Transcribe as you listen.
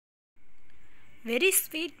Very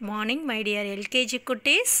sweet morning, my dear Lkg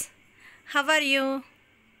குட்டீஸ். How are you?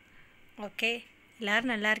 Okay,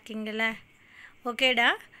 எல்லாரும் நல்லா இருக்கீங்களா? ஓகேடா,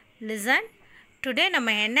 லிசன். டுடே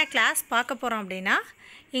நம்ம என்ன கிளாஸ் பார்க்க போகிறோம் அப்படின்னா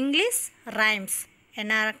இங்கிலீஷ் ரைம்ஸ்.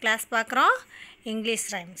 என்ன கிளாஸ் பார்க்குறோம்? English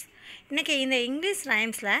rhymes. இன்றைக்கி இந்த இங்கிலீஷ்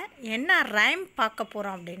ரைம்ஸில் என்ன ரைம் பார்க்க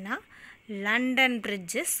போகிறோம் அப்படின்னா London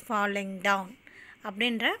bridge is falling down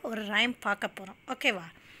அப்படின்ற ஒரு ரைம் பார்க்க போகிறோம். ஓகேவா?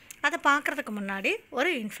 அதை பார்க்குறதுக்கு முன்னாடி ஒரு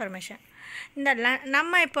இன்ஃபர்மேஷன். இந்த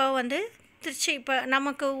நம்ம இப்போ திருச்சி, இப்போ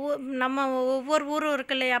நம்ம ஒவ்வொரு ஊரும்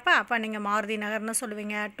இருக்கு இல்லையாப்பா. அப்போ நீங்கள் மாருதி நகர்னு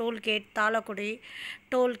சொல்லுவீங்க, டோல்கேட், தாளக்குடி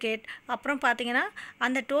டோல்கேட். அப்புறம் பார்த்தீங்கன்னா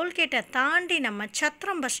அந்த டோல்கேட்டை தாண்டி நம்ம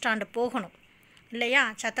சத்திரம் பஸ் ஸ்டாண்டு போகணும் இல்லையா?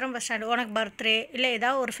 சத்திரம் பஸ் ஸ்டாண்டு உனக்கு பர்த்டே இல்லை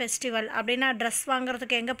ஏதாவது ஒரு ஃபெஸ்டிவல் அப்படின்னா ட்ரெஸ்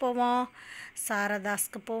வாங்குறதுக்கு எங்கே போவோம்?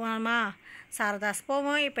 சாரதாஸ்க்கு போவோமா? சாரதாஸ்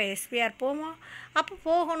போவோம், இப்போ எஸ்பிஆர் போவோம். அப்போ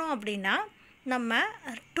போகணும் அப்படின்னா நம்ம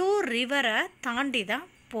 2 ரிவரை தாண்டி தான்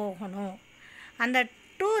போகணும். அந்த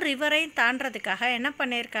 2 ரிவரை தாண்டறதுக்காக என்ன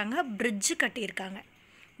பண்ணியிருக்காங்க? பிரிட்ஜு கட்டியிருக்காங்க.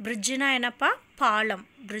 பிரிட்ஜுனா என்னப்பா? பாலம்.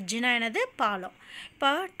 பிரிட்ஜுனா என்னது? பாலம்.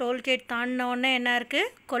 இப்போ டோல்கேட் தாண்டினோடனே என்ன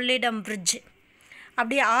இருக்குது? கொள்ளிடம் பிரிட்ஜு.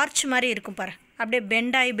 அப்படியே ஆர்ச் மாதிரி இருக்கும் பாரு, அப்படியே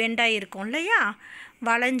பெண்டாகி இருக்கும் இல்லையா?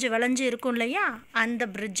 வளைஞ்சு இருக்கும் இல்லையா? அந்த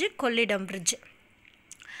பிரிட்ஜு கொள்ளிடம் பிரிட்ஜு.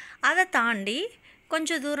 அதை தாண்டி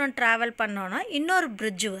கொஞ்சம் தூரம் ட்ராவல் பண்ணோன்னா இன்னொரு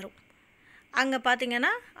பிரிட்ஜு வரும். அங்கே பார்த்திங்கன்னா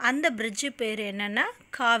அந்த பிரிட்ஜு பேர் என்னென்னா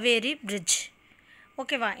காவேரி பிரிட்ஜ்.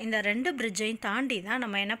 ஓகேவா? இந்த 2 பிரிட்ஜையும் தாண்டி தான்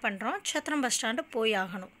நம்ம என்ன பண்ணுறோம்? சத்திரம் பஸ் ஸ்டாண்டு போய்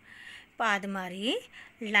ஆகணும். இப்போ அது மாதிரி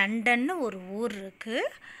லண்டன்னு ஒரு ஊர் இருக்குது.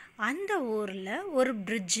 அந்த ஊரில் ஒரு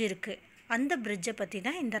பிரிட்ஜ் இருக்குது. அந்த பிரிட்ஜை பற்றி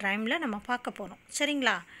தான் இந்த ரைமில் நம்ம பார்க்க போகிறோம்.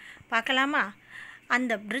 சரிங்களா? பார்க்கலாமா?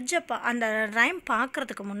 அந்த பிரிட்ஜை அந்த ரைம்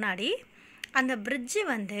பார்க்குறதுக்கு முன்னாடி அந்த பிரிட்ஜு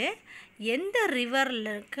எந்த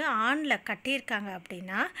ரிவருக்கு ஆனில் கட்டியிருக்காங்க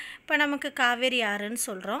அப்படின்னா, இப்போ நமக்கு காவேரி ஆறுன்னு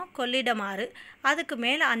சொல்கிறோம், கொள்ளிடம் ஆறு. அதுக்கு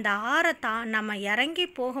மேலே அந்த ஆறை நம்ம இறங்கி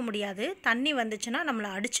போக முடியாது, தண்ணி வந்துச்சுன்னா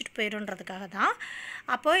நம்மளை அடிச்சுட்டு போயிடுன்றதுக்காக தான்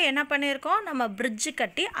அப்போது என்ன பண்ணியிருக்கோம்? நம்ம பிரிட்ஜு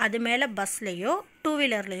கட்டி அது மேலே பஸ்லேயோ 2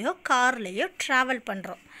 வீலர்லேயோ கார்லேயோ ட்ராவல்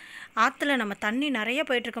பண்ணுறோம். ஆற்றுல நம்ம தண்ணி நிறைய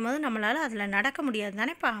போயிட்டுருக்கும் போது நம்மளால் அதில் நடக்க முடியாது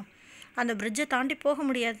தானேப்பா, அந்த பிரிட்ஜை தாண்டி போக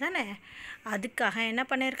முடியாது தானே. அதுக்காக என்ன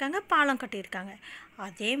பண்ணியிருக்காங்க? பாலம் கட்டியிருக்காங்க.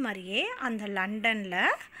 அதே மாதிரியே அந்த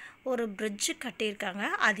லண்டனில் ஒரு பிரிட்ஜு கட்டியிருக்காங்க.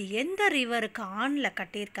 அது எந்த ரிவருக்கு ஆனில்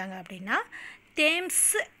கட்டியிருக்காங்க அப்படின்னா தேம்ஸ்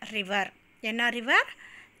ரிவர். என்ன ரிவர்?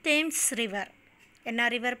 Thames river. என்ன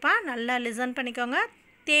ரிவர்ப்பா? நல்லா லிசன் பண்ணிக்கோங்க.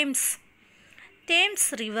 தேம்ஸ்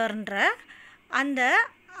ரிவர்ன்ற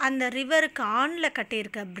அந்த ரிவருக்கு ஆனில்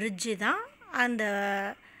கட்டியிருக்க பிரிட்ஜு தான் அந்த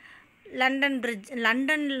லண்டன் பிரிட்ஜ்.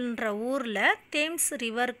 லண்டன்ன்ற ஊரில் தேம்ஸ்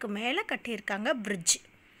ரிவருக்கு மேலே கட்டியிருக்காங்க பிரிட்ஜு.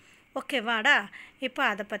 ஓகேவாடா? இப்போ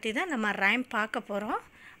அதை பற்றி தான் நம்ம ரைம் பார்க்க போகிறோம்.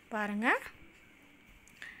 பாருங்கள்.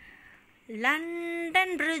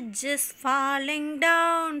 London bridge is falling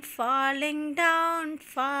down, falling down,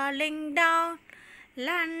 falling down.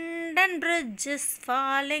 London bridge is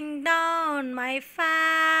falling down, my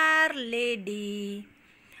fair lady.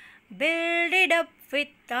 Build it up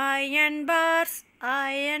with iron bars,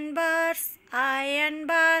 iron bars, iron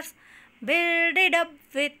bars. Build it up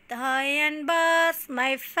with iron bars,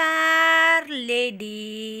 my fair lady.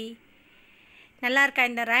 நல்லா இருக்கா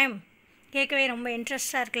இந்த rhyme? கேட்கவே ரொம்ப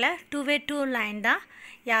இன்ட்ரெஸ்டாக இருக்குல்ல? 2 வே 2 line தான்.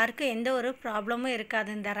 யாருக்கும் எந்த ஒரு ப்ராப்ளமும்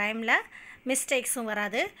இருக்காது இந்த ரைமில், மிஸ்டேக்ஸும்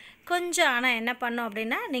வராது. கொஞ்சம் ஆனால் என்ன பண்ணணும்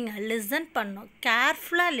அப்படின்னா நீங்கள் லிசன் பண்ணணும்,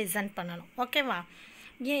 கேர்ஃபுல்லாக லிசன் பண்ணணும். ஓகேவா?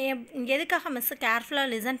 எதுக்காக மிஸ்ஸு கேர்ஃபுல்லாக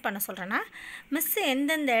லிசன் பண்ண சொல்கிறேன்னா, மிஸ்ஸு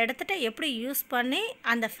எந்தெந்த இடத்துட்ட எப்படி யூஸ் பண்ணி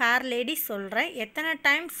அந்த ஃபேர் லேடி சொல்கிறேன், எத்தனை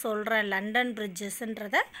டைம் சொல்கிறேன் லண்டன்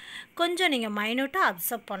பிரிட்ஜஸ்ன்றதை கொஞ்சம் நீங்கள் மைன்யூட்டாக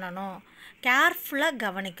அப்சர்வ் பண்ணணும், கேர்ஃபுல்லாக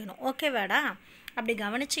கவனிக்கணும். ஓகேவாடா? அப்படி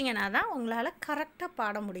கவனிச்சிங்கன்னா தான் உங்களால் கரெக்டாக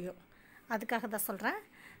பாட முடியும். அதுக்காக தான் சொல்கிறேன்.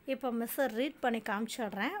 இப்போ மிஸ்ஸை ரீட் பண்ணி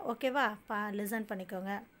காமிச்சிடுறேன். ஓகேவா? லிசன்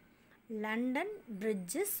பண்ணிக்கோங்க. London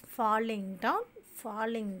bridge is falling down,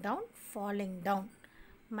 falling down, falling down.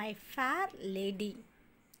 My fair lady,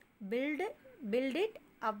 build it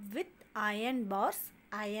up with iron bars,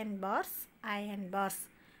 iron bars, iron bars.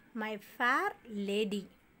 My fair lady.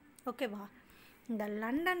 ஓகேவா? இந்த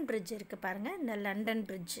லண்டன் பிரிட்ஜ் இருக்குது பாருங்கள். இந்த லண்டன்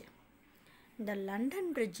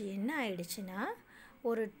பிரிட்ஜ் என்ன ஆயிடுச்சுன்னா,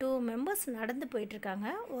 ஒரு 2 மெம்பர்ஸ் நடந்து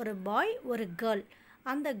போயிட்டுருக்காங்க. ஒரு பாய், ஒரு கேர்ள்.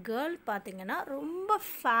 அந்த கேர்ள் பார்த்திங்கன்னா ரொம்ப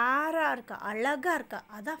ஃபேராக இருக்கா, அழகாக இருக்கா.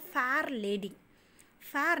 அதான் ஃபேர் லேடி.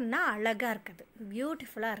 ஃபேர்னா அழகாக இருக்குது,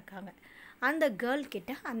 பியூட்டிஃபுல்லாக இருக்காங்க. அந்த கேர்ள்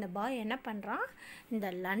கிட்ட அந்த பாய் என்ன பண்ணுறான்? இந்த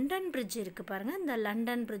லண்டன் பிரிட்ஜ் இருக்குது பாருங்கள், இந்த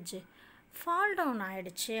லண்டன் பிரிட்ஜு ஃபால் டவுன்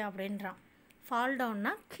ஆகிடுச்சு அப்படின்றான். ஃபால்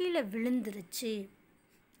டவுன்னா கீழே விழுந்துருச்சு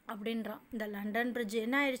அப்படின்றான். இந்த லண்டன் பிரிட்ஜ்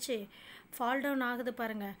என்ன ஆயிடுச்சு? ஃபால் டவுன் ஆகுது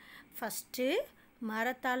பாருங்கள். ஃபஸ்ட்டு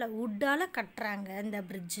மரத்தால், உட்டால் கட்டுறாங்க இந்த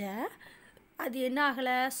பிரிட்ஜை. அது என்ன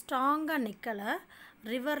ஆகலை, ஸ்ட்ராங்காக நிற்கலை.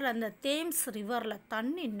 ரிவரில், அந்த தேம்ஸ் ரிவரில்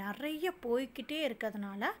தண்ணி நிறைய போய்கிட்டே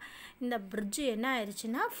இருக்கிறதுனால இந்த பிரிட்ஜு என்ன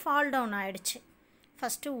ஆயிடுச்சுன்னா ஃபால் டவுன் ஆகிடுச்சு.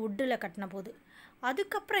 ஃபஸ்ட்டு வுட்டில் கட்டின போது.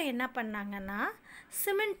 அதுக்கப்புறம் என்ன பண்ணாங்கன்னா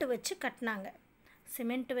சிமெண்ட் வச்சு கட்டினாங்க.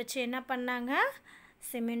 சிமெண்ட் வச்சு என்ன பண்ணாங்க,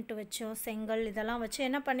 சிமெண்ட் வச்சும் செங்கல் இதெல்லாம் வச்சு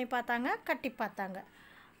என்ன பண்ணி பார்த்தாங்க, கட்டி பார்த்தாங்க.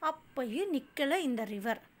 அப்போயும் நிற்கலை இந்த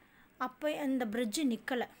ரிவர். அப்போ அந்த பிரிட்ஜு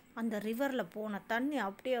நிற்கலை. அந்த ரிவரில் போன தண்ணி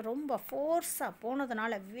அப்படியே ரொம்ப ஃபோர்ஸாக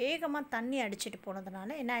போனதுனால, வேகமாக தண்ணி அடிச்சிட்டு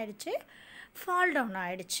போனதுனால என்ன ஆயிடுச்சு, ஃபால் டவுன்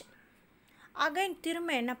ஆகிடுச்சு. அகைன்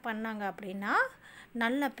திரும்ப என்ன பண்ணாங்க அப்படின்னா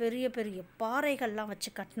நல்ல பெரிய பெரிய பாறைகள்லாம்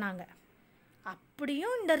வச்சு கட்டினாங்க.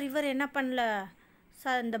 அப்படியும் இந்த ரிவர் என்ன பண்ணல,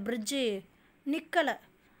 இந்த பிரிட்ஜு நிற்கலை,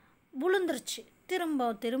 விழுந்துருச்சு.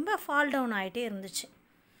 திரும்ப திரும்ப ஃபால் டவுன் ஆகிட்டே இருந்துச்சு.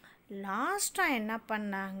 லாஸ்ட்டாக என்ன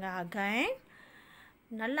பண்ணாங்க, அகைன்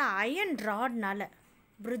நல்ல அயன் ராட்னால்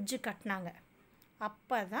பிரிட்ஜு கட்டினாங்க.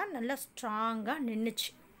 அப்போ தான் நல்லா ஸ்ட்ராங்காக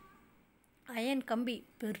நின்றுச்சு. அயன் கம்பி,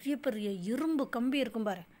 பெரிய பெரிய இரும்பு கம்பி இருக்கும்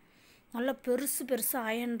பாரு, நல்லா பெருசு பெருசு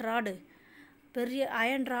அயன் ராடு. பெரிய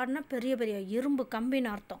அயன் ராடுனா பெரிய பெரிய இரும்பு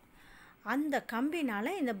கம்பின்னு அர்த்தம். அந்த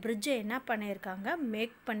கம்பினால் இந்த பிரிட்ஜை என்ன பண்ணியிருக்காங்க,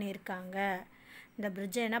 மேக் பண்ணியிருக்காங்க. இந்த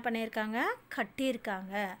பிரிட்ஜை என்ன பண்ணியிருக்காங்க,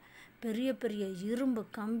 கட்டியிருக்காங்க. பெரிய பெரிய இரும்பு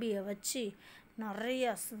கம்பியை வச்சு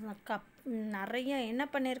நிறைய என்ன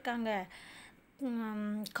பண்ணியிருக்காங்க,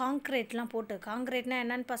 காங்க்ரீட்லாம் போட்டு. காங்க்ரீட்னால்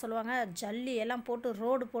என்னன்னுப்பா சொல்லுவாங்க, ஜல்லி எல்லாம் போட்டு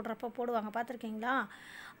ரோடு போடுறப்போ போடுவாங்க, பார்த்துருக்கீங்களா?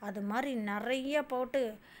 அது மாதிரி நிறைய போட்டு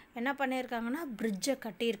என்ன பண்ணியிருக்காங்கன்னா பிரிட்ஜை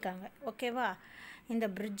கட்டியிருக்காங்க. ஓகேவா? இந்த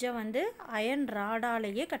பிரிட்ஜை வந்து அயன்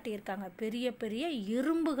ராடாலேயே கட்டியிருக்காங்க. பெரிய பெரிய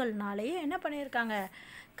இரும்புகள்னாலேயே என்ன பண்ணியிருக்காங்க,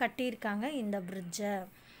 கட்டியிருக்காங்க இந்த பிரிட்ஜை.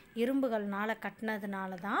 இரும்புகள்னால்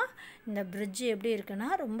கட்டினதுனால தான் இந்த பிரிட்ஜு எப்படி இருக்குன்னா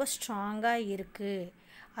ரொம்ப ஸ்ட்ராங்காக இருக்குது.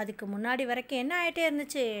 அதுக்கு முன்னாடி வரைக்கும் என்ன ஆகிட்டே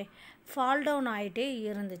இருந்துச்சு, ஃபால் டவுன் ஆகிட்டே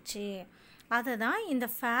இருந்துச்சு. அதை தான் இந்த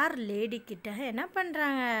ஃபேர் லேடிக்கிட்ட என்ன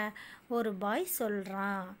பண்ணுறாங்க, ஒரு பாய்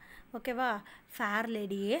சொல்கிறான். ஓகேவா? ஃபேர்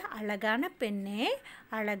லேடியே, அழகான பெண்ணே,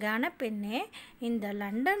 அழகான பெண்ணே, இந்த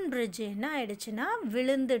லண்டன் பிரிட்ஜ் என்ன ஆயிடுச்சுன்னா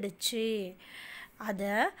விழுந்துடுச்சு.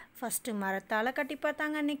 அதை ஃபஸ்ட்டு மரத்தால் கட்டி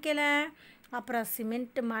பார்த்தாங்க, நிற்கலை. அப்புறம்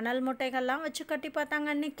சிமெண்ட் மணல் மூட்டைகள்லாம் வச்சு கட்டி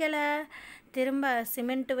பார்த்தாங்க, நிற்கலை. திரும்ப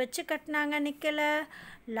சிமெண்ட்டு வச்சு கட்டினாங்க, நிற்கலை.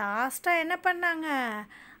 லாஸ்ட்டாக என்ன பண்ணாங்க,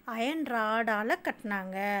 அயன் ராடால்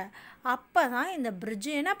கட்டினாங்க. அப்போ தான் இந்த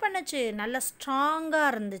பிரிட்ஜு என்ன பண்ணுச்சு, நல்லா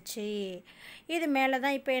ஸ்ட்ராங்காக இருந்துச்சு. இது மேலே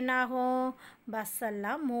தான் இப்போ என்ன ஆகும்,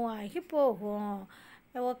 பஸ்ஸெல்லாம் மூவ் ஆகி போகும்.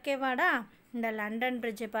 ஓகேவாடா? இந்த லண்டன்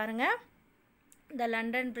பிரிட்ஜு பாருங்கள். இந்த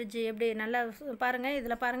லண்டன் பிரிட்ஜு எப்படி நல்லா பாருங்கள்.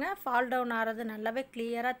 இதில் பாருங்கள், ஃபால் டவுன் ஆகிறது நல்லாவே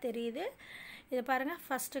கிளியராக தெரியுது. இது பாருங்கள்,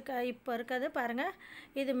 ஃபஸ்ட்டு இப்போ இருக்கிறது பாருங்கள்.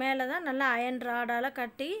 இது மேலே தான் நல்லா அயன் ராடால்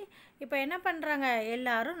கட்டி இப்போ என்ன பண்ணுறாங்க,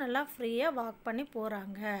 எல்லோரும் நல்லா ஃப்ரீயாக வாக் பண்ணி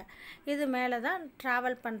போகிறாங்க. இது மேலே தான்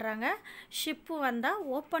ட்ராவல் பண்ணுறாங்க. ஷிப்பு வந்தால்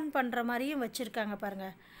ஓப்பன் பண்ணுற மாதிரியும் வச்சுருக்காங்க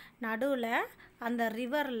பாருங்கள். நடுவில் அந்த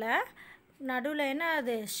ரிவரில் நடுவில் என்ன,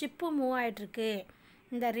 அது ஷிப்பு மூவ் ஆகிட்டுருக்கு.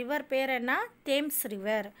 இந்த ரிவர் பேர் என்ன, தேம்ஸ்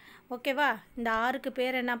ரிவர். ஓகேவா? இந்த ஆறுக்கு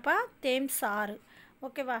பேர் என்னப்பா, தேம்ஸ் ஆறு.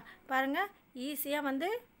 ஓகேவா? பாருங்கள், ஈஸியாக வந்து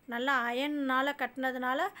நல்லா அயன்னால்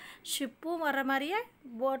கட்டினதுனால ஷிப்பும் வர மாதிரியே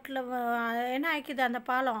போட்டில் என்ன ஆகிக்குது, அந்த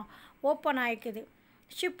பாலம் ஓப்பன் ஆகிக்குது.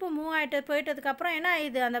 ஷிப்பு மூவ் ஆகிட்டு போயிட்டதுக்கப்புறம் என்ன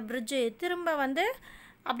ஆகிடுது, அந்த பிரிட்ஜு திரும்ப வந்து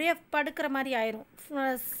அப்படியே படுக்கிற மாதிரி ஆயிரும்,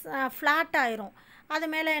 ஃப்ளாட் ஆயிரும். அது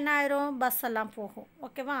மேலே என்ன ஆயிரும், பஸ் எல்லாம் போகும்.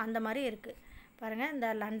 ஓகேவா? அந்த மாதிரி இருக்குது பாருங்கள். இந்த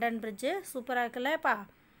லண்டன் பிரிட்ஜு சூப்பராக இருக்குல்லப்பா.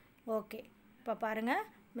 ஓகே, இப்போ பாருங்கள்,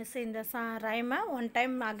 மிஸ் இந்த ரைமை ஒன்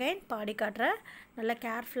டைம் அகைன் பாடி காட்டுறேன். நல்லா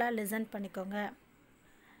கேர்ஃபுல்லாக லிசன் பண்ணிக்கோங்க.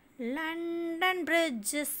 London Bridge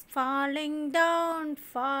is falling down,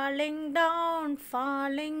 falling down,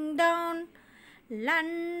 falling down.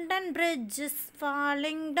 London Bridge is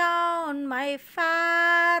falling down, my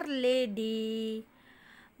fair lady.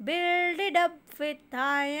 Build it up with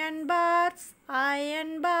iron bars,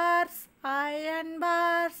 iron bars, iron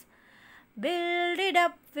bars. Build it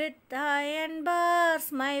up with iron bars,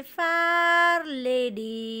 my fair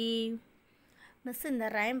lady. Miss இந்த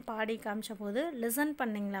rhyme பாடி காமிச்ச போது listen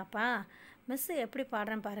பண்ணிங்களாப்பா? Miss எப்படி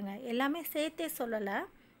பாடுறேன் பாருங்கள். எல்லாமே சேர்த்தே சொல்லலை,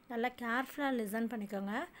 நல்லா கேர்ஃபுல்லாக லிசன்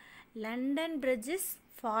பண்ணிக்கோங்க. London bridge is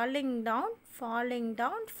falling down, falling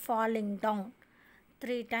down, falling down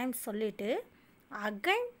 3 times சொல்லிவிட்டு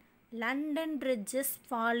again London bridge is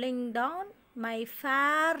falling down my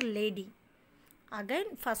fair lady.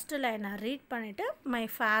 Again first லைனை ரீட் பண்ணிவிட்டு மை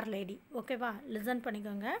ஃபேர் லேடி. ஓகேவா? லிசன்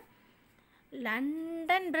பண்ணிக்கோங்க.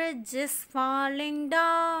 London Bridge is falling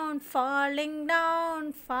down, falling down,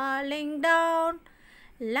 falling down.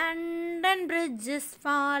 London Bridge is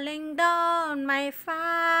falling down, my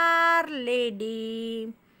fair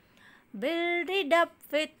lady. Build it up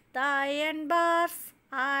with iron bars,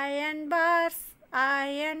 iron bars,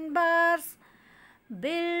 iron bars.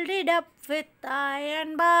 build it up with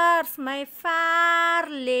iron bars, my fair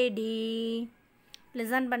lady.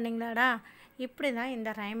 Listen பண்ணிங்களாடா? இப்படி தான் இந்த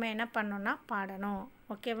ரைமை என்ன பண்ணணும்னா பாடணும்.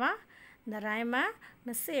 ஓகேவா? இந்த ரைமை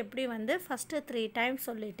miss எப்படி வந்து ஃபஸ்ட்டு 3 டைம்ஸ்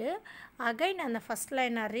சொல்லிவிட்டு அகைன் அந்த ஃபஸ்ட்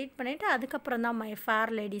லைனை ரீட் பண்ணிவிட்டு அதுக்கப்புறம் தான் மை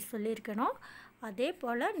ஃபேர் லேடி சொல்லியிருக்கணும். அதே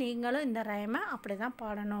போல் நீங்களும் இந்த ரைமை அப்படி தான்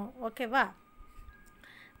பாடணும். ஓகேவா?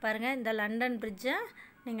 பாருங்கள், இந்த லண்டன் பிரிட்ஜை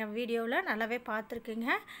நீங்கள் வீடியோவில் நல்லாவே பார்த்துருக்கீங்க.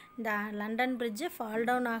 இந்த லண்டன் பிரிட்ஜு ஃபால்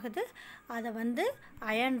டவுன் ஆகுது. அதை வந்து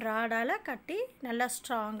அயன் ராடால் கட்டி நல்லா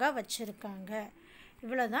ஸ்ட்ராங்காக வச்சுருக்காங்க.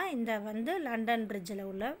 இவ்வளோ தான் இந்த வந்து லண்டன் பிரிட்ஜில்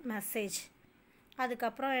உள்ள மெசேஜ்.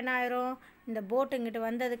 அதுக்கப்புறம் என்ன ஆயிரும், இந்த போட் இங்கிட்டு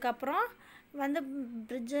வந்ததுக்கப்புறம் வந்து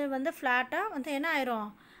பிரிட்ஜு வந்து ஃப்ளாட்டாக வந்து என்ன ஆயிரும்,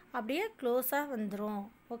 அப்படியே க்ளோஸாக வந்துடும்.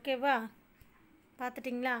 ஓகேவா?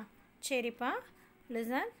 பார்த்துட்டிங்களா? சரிப்பா,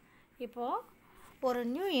 லிசன். இப்போது ஒரு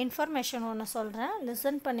நியூ இன்ஃபர்மேஷன் ஒன்று சொல்கிறேன்,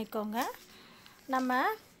 லிசன் பண்ணிக்கோங்க. நம்ம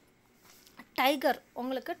டைகர்,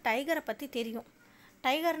 உங்களுக்கு டைகரை பற்றி தெரியும்.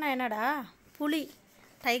 டைகர்னால் என்னடா? புலி.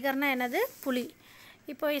 டைகர்னால் என்னது? புலி.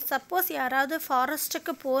 இப்போ சப்போஸ் யாராவது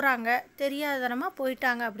ஃபாரஸ்ட்டுக்கு போகிறாங்க, தெரியாதனமாக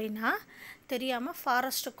போயிட்டாங்க அப்படின்னா, தெரியாமல்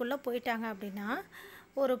ஃபாரஸ்ட்டுக்குள்ளே போயிட்டாங்க அப்படின்னா,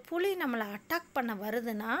 ஒரு புலி நம்மளை அட்டாக் பண்ண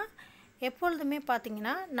வருதுன்னா எப்பொழுதுமே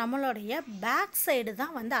பார்த்திங்கன்னா நம்மளுடைய பேக் சைடு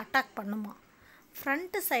தான் வந்து அட்டாக் பண்ணுமா.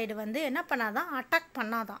 ஃப்ரண்ட்டு சைடு வந்து என்ன பண்ணாதான், அட்டாக்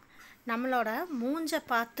பண்ணாதான். நம்மளோட மூஞ்சை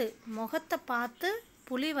பார்த்து, முகத்தை பார்த்து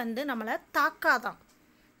புலி வந்து நம்மளை தாக்காதான்,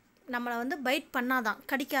 நம்மளை வந்து பைட் பண்ணாதான்,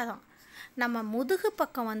 கடிக்காதான். நம்ம முதுகு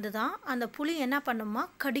பக்கம் வந்து தான் அந்த புலி என்ன பண்ணுமா,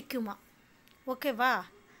 கடிக்குமா. ஓகேவா?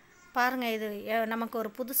 பாருங்கள், இது நமக்கு ஒரு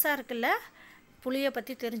புதுசாக இருக்குல்ல, புலியை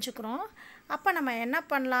பற்றி தெரிஞ்சுக்கிறோம். அப்போ நம்ம என்ன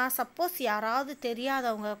பண்ணலாம், சப்போஸ் யாராவது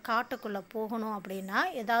தெரியாதவங்க காட்டுக்குள்ளே போகணும் அப்படின்னா,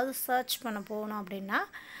 ஏதாவது சர்ச் பண்ண போகணும் அப்படின்னா,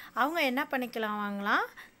 அவங்க என்ன பண்ணிக்கலாமாங்களாம்,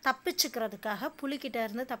 தப்பிச்சுக்கிறதுக்காக, புலிக்கிட்ட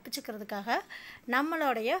இருந்து தப்பிச்சுக்கிறதுக்காக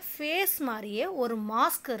நம்மளுடைய ஃபேஸ் மாதிரியே ஒரு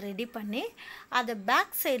மாஸ்க் ரெடி பண்ணி அதை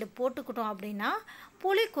பேக் சைடு போட்டுக்கிட்டோம் அப்படின்னா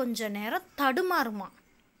புலி கொஞ்சம் நேரம் தடுமாறுமா.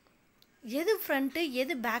 எது ஃப்ரண்ட்டு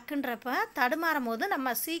எது பேக்குன்றப்ப தடுமாறும் போது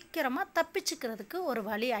நம்ம சீக்கிரமாக தப்பிச்சுக்கிறதுக்கு ஒரு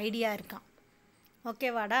வழி ஐடியா இருக்கான்.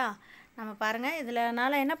 ஓகேவாடா? நம்ம பாருங்கள்,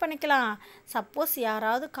 இதனால என்ன பண்ணிக்கலாம், சப்போஸ்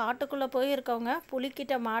யாராவது காட்டுக்குள்ளே போயிருக்கவங்க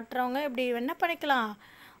புலிக்கிட்ட மாட்டுறவங்க இப்படி என்ன பண்ணிக்கலாம்,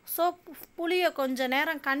 ஸோ புலியை கொஞ்சம்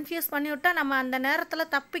நேரம் கன்ஃபியூஸ் பண்ணி விட்டால் நம்ம அந்த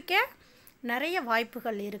நேரத்தில் தப்பிக்க நிறைய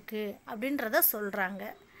வாய்ப்புகள் இருக்குது அப்படின்றத சொல்கிறாங்க.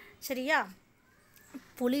 சரியா?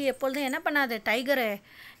 புலி எப்பொழுதும் என்ன பண்ணாது, டைகரு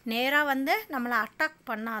நேராக வந்து நம்மளை அட்டாக்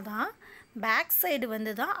பண்ணாதான், பேக் சைடு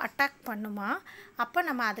வந்து தான் அட்டாக் பண்ணுமா. அப்போ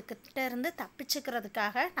நம்ம அதுக்கிட்ட இருந்து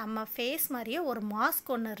தப்பிச்சுக்கிறதுக்காக நம்ம ஃபேஸ் மாதிரியே ஒரு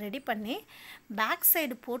மாஸ்க் ஒன்று ரெடி பண்ணி பேக்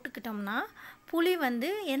சைடு போட்டுக்கிட்டோம்னா புலி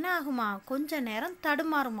வந்து என்ன ஆகுமா, கொஞ்சம் நேரம்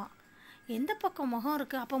தடுமாறுமா. எந்த பக்கம் முகம்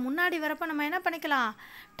இருக்குது, அப்போ முன்னாடி வரப்போ நம்ம என்ன பண்ணிக்கலாம்,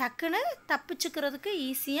 டக்குன்னு தப்பிச்சுக்கிறதுக்கு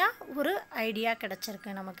ஈஸியாக ஒரு ஐடியா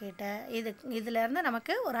கிடச்சிருக்கு நம்மக்கிட்ட. இதிலேருந்து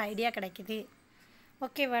நமக்கு ஒரு ஐடியா கிடைக்கிது.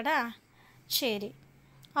 ஓகேவாடா? சரி,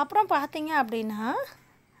 அப்புறம் பார்த்தீங்க அப்படின்னா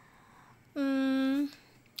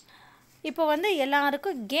இப்போ வந்து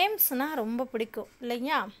எல்லாருக்கும் கேம்ஸ்னால் ரொம்ப பிடிக்கும்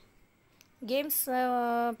இல்லையா? கேம்ஸ்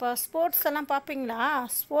இப்போ ஸ்போர்ட்ஸ் எல்லாம் பார்ப்பீங்களா?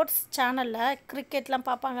 ஸ்போர்ட்ஸ் சேனலில் கிரிக்கெட்லாம்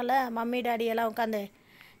பார்ப்பாங்கள்ல, மம்மி டாடி எல்லாம் உட்காந்து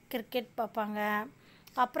கிரிக்கெட் பார்ப்பாங்க.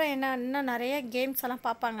 அப்புறம் இன்னும் நிறைய கேம்ஸ் எல்லாம்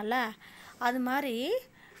பார்ப்பாங்கள்ல, அது மாதிரி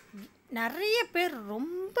நிறைய பேர்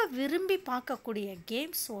ரொம்ப விரும்பி பார்க்கக்கூடிய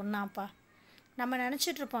கேம்ஸ் ஒன்றாப்பா. நம்ம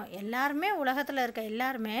நினச்சிட்ருப்போம் எல்லாருமே, உலகத்தில் இருக்க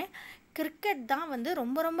எல்லாருமே கிரிக்கெட் தான் வந்து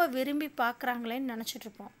ரொம்ப ரொம்ப விரும்பி பார்க்குறாங்களேன்னு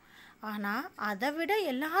நினச்சிட்ருப்போம். ஆனால் அதை விட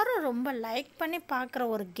எல்லோரும் ரொம்ப லைக் பண்ணி பார்க்குற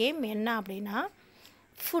ஒரு கேம் என்ன அப்படின்னா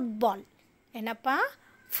ஃபுட்பால். என்னப்பா?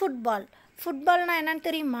 ஃபுட்பால். ஃபுட்பால்னால் என்னன்னு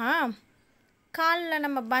தெரியுமா? காலில்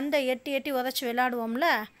நம்ம பந்தை எட்டி எட்டி உதச்சி விளையாடுவோம்ல,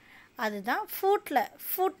 அதுதான் ஃபுட்ல.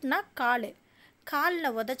 ஃபுட்னா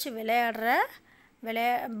காலில் உதச்சி விளையாடுற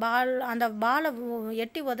பால். அந்த பாலை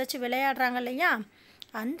எட்டி உதச்சி விளையாடுறாங்க இல்லையா,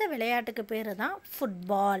 அந்த விளையாட்டுக்கு பேர் தான்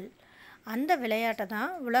ஃபுட்பால். அந்த விளையாட்டை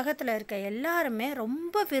தான் உலகத்தில் இருக்க எல்லாருமே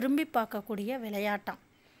ரொம்ப விரும்பி பார்க்கக்கூடிய விளையாட்டம்.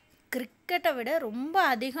 கிரிக்கெட்டை விட ரொம்ப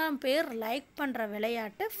அதிகம் பேர் லைக் பண்ணுற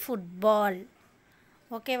விளையாட்டு ஃபுட்பால்.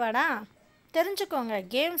 ஓகேவாடா? தெரிஞ்சுக்கோங்க,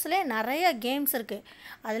 கேம்ஸ்லேயே நிறைய கேம்ஸ் இருக்குது.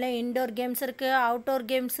 அதில் இன்டோர் கேம்ஸ் இருக்குது, அவுட்டோர்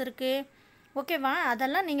கேம்ஸ் இருக்குது. ஓகேவா?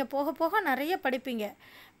 அதெல்லாம் நீங்கள் போக போக நிறைய படிப்பீங்க.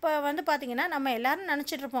 இப்போ வந்து பார்த்திங்கன்னா நம்ம எல்லோரும்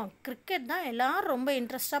நினச்சிட்ருப்போம் கிரிக்கெட் தான் எல்லோரும் ரொம்ப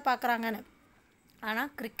இன்ட்ரெஸ்ட்டாக பார்க்குறாங்கன்னு.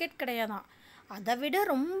 ஆனால் கிரிக்கெட் கிடையாதான். அதை விட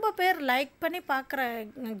ரொம்ப பேர் லைக் பண்ணி பார்க்குற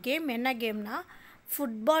கேம் என்ன கேம்னா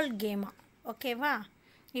ஃபுட்பால் கேமா. ஓகேவா?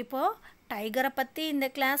 இப்போது டைகரை பற்றி இந்த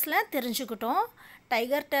கிளாஸில் தெரிஞ்சுக்கிட்டோம்.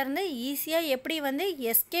 டைகர்கிட்ட இருந்து ஈஸியாக எப்படி வந்து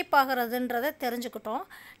எஸ்கேப் ஆகிறதுன்றதை தெரிஞ்சுக்கிட்டோம்.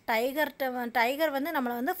 டைகர் வந்து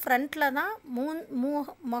நம்மளை வந்து ஃப்ரண்ட்டில் தான்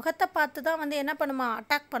முகத்தை பார்த்து தான் வந்து என்ன பண்ணுமா,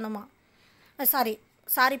 அட்டாக் பண்ணுமா.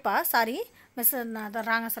 சாரி மிஸ், நான் அதை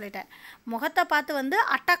ராங்க சொல்லிட்டேன். முகத்தை பார்த்து வந்து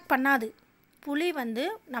அட்டாக் பண்ணாது, புலி வந்து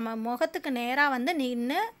நம்ம முகத்துக்கு நேராக வந்து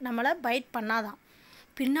நின்று நம்மளை பைட் பண்ணாதான்,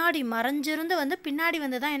 பின்னாடி மறைஞ்சிருந்து வந்து பின்னாடி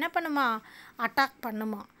வந்து தான் என்ன பண்ணுமா, அட்டாக்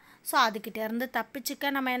பண்ணுமா. ஸோ அதுக்கிட்டேருந்து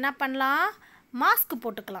தப்பிச்சுக்க நம்ம என்ன பண்ணலாம், மாஸ்க்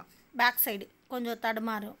போட்டுக்கலாம். பேக் சைடு கொஞ்சம்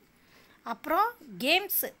தடுமாறும். அப்புறம்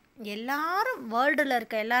கேம்ஸு, எல்லாரும் வேர்ல்டில்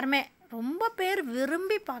இருக்க எல்லாருமே ரொம்ப பேர்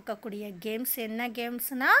விரும்பி பார்க்கக்கூடிய கேம்ஸ் என்ன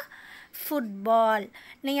கேம்ஸ்னால் ஃபுட்பால்.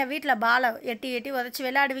 நீங்கள் வீட்டில் பாலை எட்டி எட்டி உதச்சி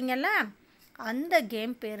விளையாடுவீங்கள்ல, அந்த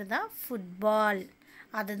கேம் பேர் தான் ஃபுட்பால்.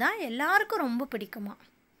 அதுதான் எல்லாருக்கும் ரொம்ப பிடிக்குமா.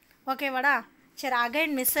 ஓகேவாடா? சரி,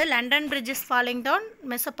 again miss London bridge is falling down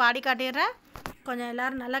மிஸ்ஸை பாடி காட்டிடுறேன். கொஞ்சம்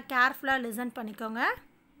எல்லோரும் நல்லா கேர்ஃபுல்லாக லிசன் பண்ணிக்கோங்க.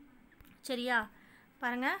 சரியா?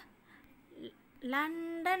 பாருங்கள்.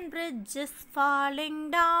 London Bridge is falling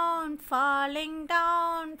down, falling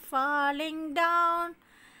down, falling down.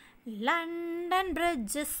 London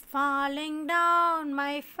Bridge is falling down,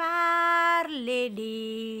 my fair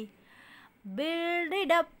lady. Build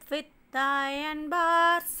it up with iron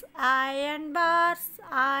bars, iron bars,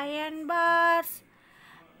 iron bars.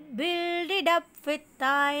 Build it up with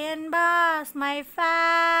iron bars, my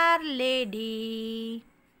fair lady.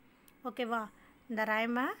 ஓகேவா? இந்த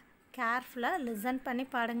ரைமை கேர்ஃபுல்லாக listen பண்ணி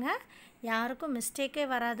பாடுங்கள். யாருக்கும் மிஸ்டேக்கே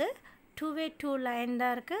வராது. 2 2 line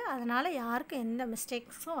தான் இருக்குது, அதனால் யாருக்கும் எந்த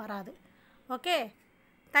மிஸ்டேக்ஸும் வராது. Okay,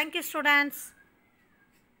 thank you students.